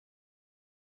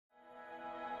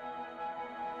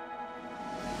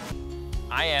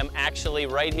I am actually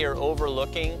right here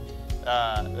overlooking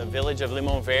the village of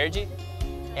Limão Verde,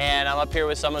 and I'm up here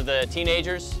with some of the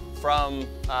teenagers from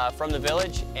the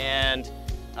village, and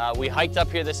we hiked up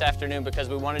here this afternoon because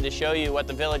we wanted to show you what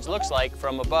the village looks like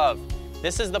from above.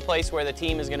 This is the place where the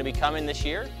team is going to be coming this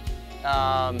year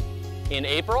in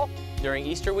April during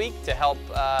Easter week to help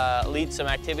lead some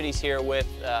activities here with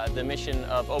the mission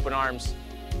of Open Arms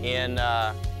in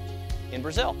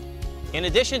Brazil. In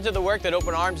addition to the work that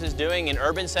Open Arms is doing in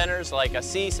urban centers like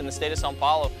Assis in the state of São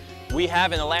Paulo, we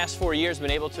have in the last 4 years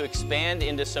been able to expand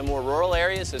into some more rural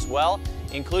areas as well,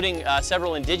 including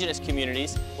several indigenous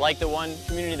communities, like the one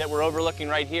community that we're overlooking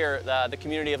right here, the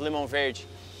community of Limão Verde.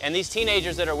 And these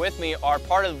teenagers that are with me are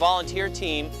part of the volunteer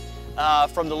team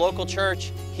from the local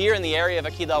church here in the area of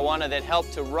Aquidauana that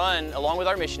helped to run, along with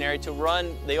our missionary, to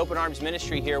run the Open Arms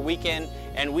ministry here week in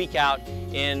and week out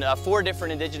in 4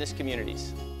 different indigenous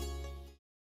communities.